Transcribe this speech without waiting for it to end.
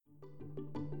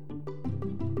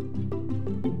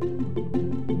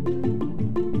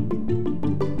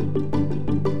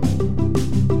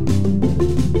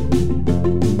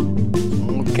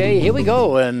here we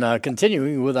go, and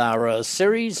continuing with our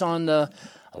series on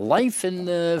life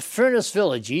in Furnace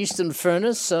Village, Eastern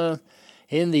Furnace,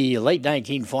 in the late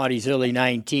 1940s, early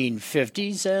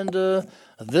 1950s. And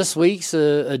this week's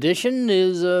edition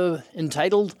is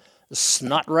entitled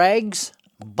Snot Rags,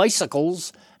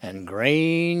 Bicycles, and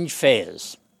Grange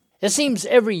Fairs. It seems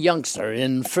every youngster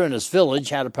in Furnace Village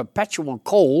had a perpetual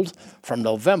cold from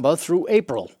November through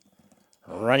April.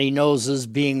 Runny noses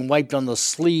being wiped on the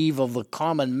sleeve of the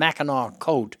common Mackinaw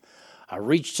coat, a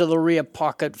reach to the rear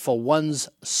pocket for one's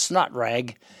snot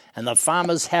rag, and the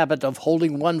farmer's habit of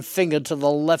holding one finger to the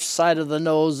left side of the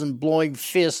nose and blowing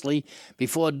fiercely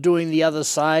before doing the other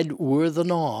side were the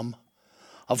norm.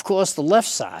 Of course, the left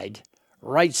side,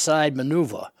 right side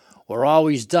maneuver were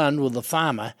always done with the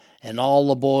farmer and all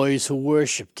the boys who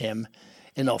worshipped him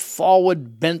in a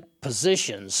forward-bent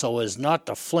position so as not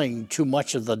to fling too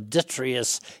much of the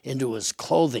detritus into his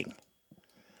clothing.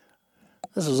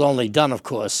 This was only done, of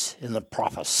course, in the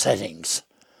proper settings.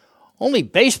 Only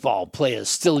baseball players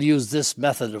still use this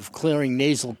method of clearing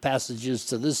nasal passages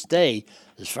to this day,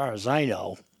 as far as I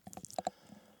know.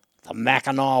 The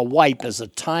Mackinaw wipe is a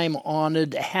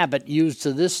time-honored habit used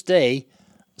to this day,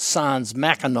 sans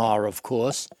Mackinaw, of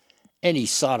course. Any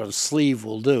sort of sleeve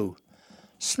will do.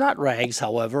 Snot rags,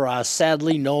 however, are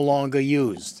sadly no longer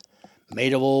used.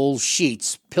 Made of old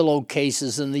sheets,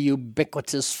 pillowcases, and the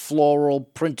ubiquitous floral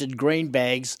printed grain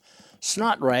bags,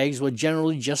 snot rags were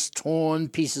generally just torn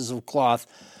pieces of cloth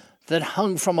that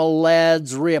hung from a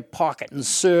lad's rear pocket and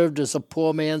served as a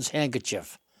poor man's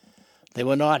handkerchief. They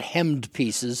were not hemmed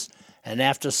pieces, and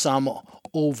after some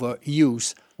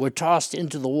overuse, were tossed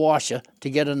into the washer to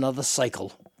get another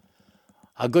cycle.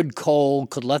 A good cold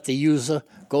could let the user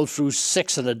go through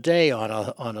 6 in a day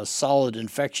on a solid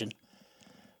infection.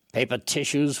 Paper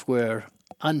tissues were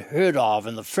unheard of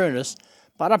in the furnace,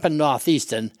 but up in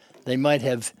Northeastern, they might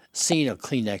have seen a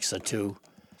Kleenex or two.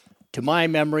 To my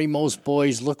memory, most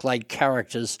boys looked like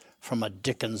characters from a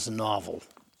Dickens novel,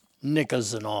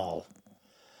 knickers and all.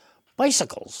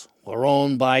 Bicycles were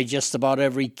owned by just about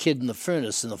every kid in the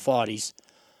furnace in the 40s.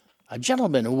 A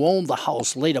gentleman who owned the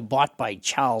house later bought by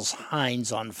Charles Hines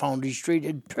on Foundry Street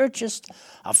had purchased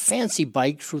a fancy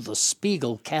bike through the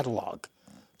Spiegel catalog.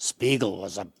 Spiegel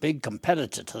was a big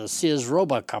competitor to the Sears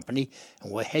Roebuck Company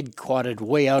and were headquartered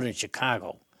way out in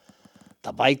Chicago.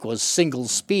 The bike was single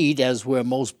speed, as were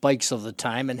most bikes of the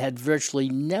time, and had virtually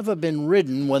never been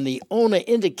ridden when the owner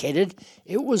indicated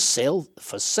it was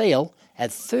for sale at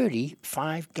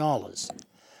 $35.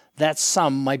 That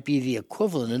sum might be the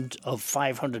equivalent of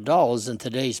 $500 in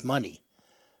today's money.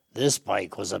 This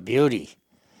bike was a beauty.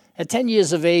 At 10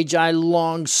 years of age, I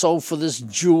longed so for this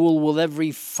jewel with every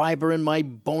fiber in my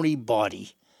bony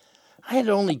body. I had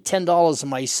only $10 in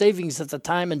my savings at the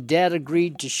time, and Dad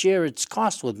agreed to share its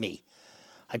cost with me.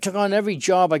 I took on every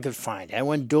job I could find. I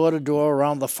went door to door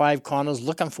around the 5 corners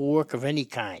looking for work of any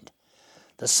kind.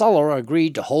 The seller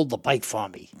agreed to hold the bike for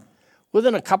me.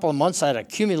 Within a couple of months, I had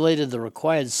accumulated the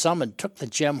required sum and took the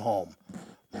gem home.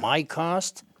 My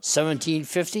cost,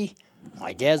 $17.50.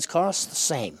 My dad's cost, the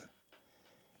same.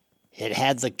 It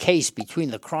had the case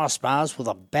between the crossbars with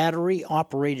a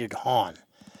battery-operated horn.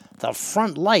 The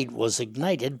front light was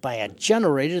ignited by a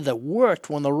generator that worked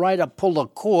when the rider pulled a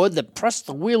cord that pressed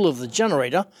the wheel of the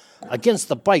generator against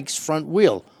the bike's front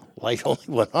wheel. Light only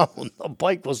went on when the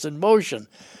bike was in motion.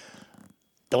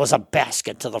 There was a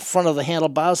basket to the front of the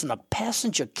handlebars and a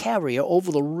passenger carrier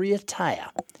over the rear tire.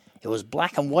 It was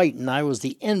black and white, and I was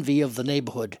the envy of the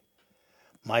neighborhood.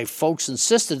 My folks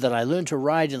insisted that I learn to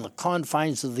ride in the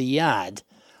confines of the yard.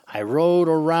 I rode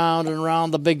around and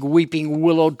around the big weeping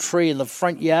willow tree in the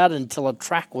front yard until a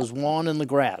track was worn in the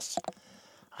grass.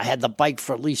 I had the bike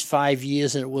for at least 5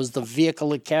 years, and it was the vehicle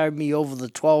that carried me over the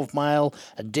 12-mile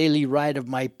a daily ride of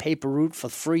my paper route for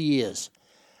 3 years.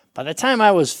 By the time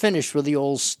I was finished with the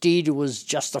old steed, it was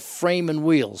just a frame and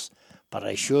wheels, but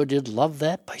I sure did love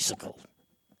that bicycle.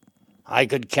 I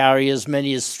could carry as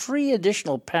many as 3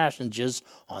 additional passengers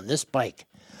on this bike.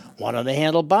 1 on the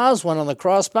handlebars, 1 on the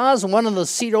crossbars, and 1 on the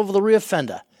seat over the rear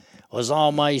fender. It was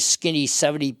all my skinny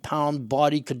 70-pound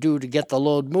body could do to get the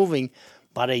load moving,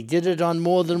 but I did it on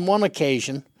more than one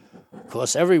occasion. Of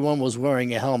course, everyone was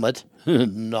wearing a helmet.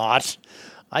 Not.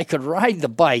 I could ride the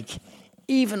bike,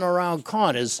 even around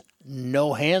corners,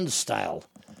 no hand style.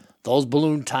 Those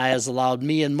balloon tires allowed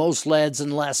me and most lads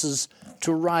and lasses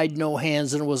to ride no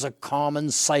hands, and it was a common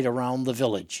sight around the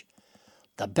village.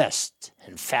 The best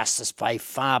and fastest by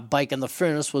far bike in the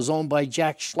furnace was owned by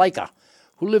Jack Schleicher,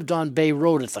 who lived on Bay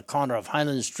Road at the corner of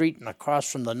Highland Street and across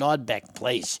from the Nodbeck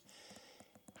place.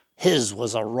 His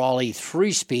was a Raleigh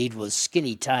 3-speed with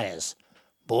skinny tires.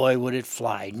 Boy, would it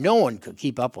fly. No one could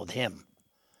keep up with him.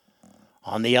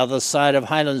 On the other side of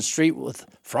Highland Street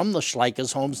from the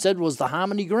Schleikers' homestead was the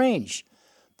Harmony Grange.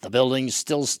 The building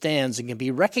still stands and can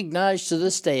be recognized to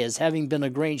this day as having been a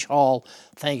Grange Hall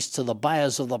thanks to the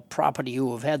buyers of the property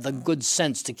who have had the good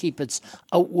sense to keep its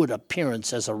outward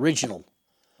appearance as original.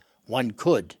 One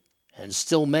could, and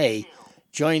still may,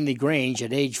 join the Grange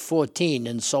at age 14,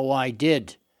 and so I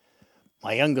did.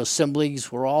 My younger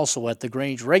siblings were also at the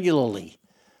Grange regularly.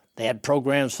 They had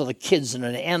programs for the kids and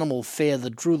an animal fair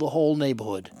that drew the whole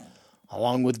neighborhood.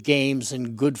 Along with games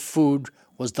and good food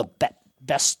was the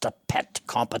best pet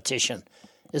competition.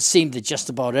 It seemed that just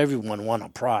about everyone won a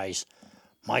prize.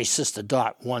 My sister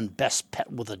Dot won best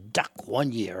pet with a duck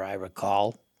one year, I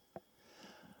recall.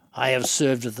 I have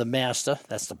served as the master,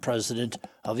 that's the president,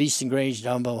 of Eastern Grange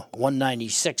number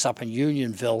 196 up in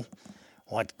Unionville.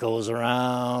 What goes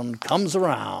around comes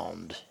around.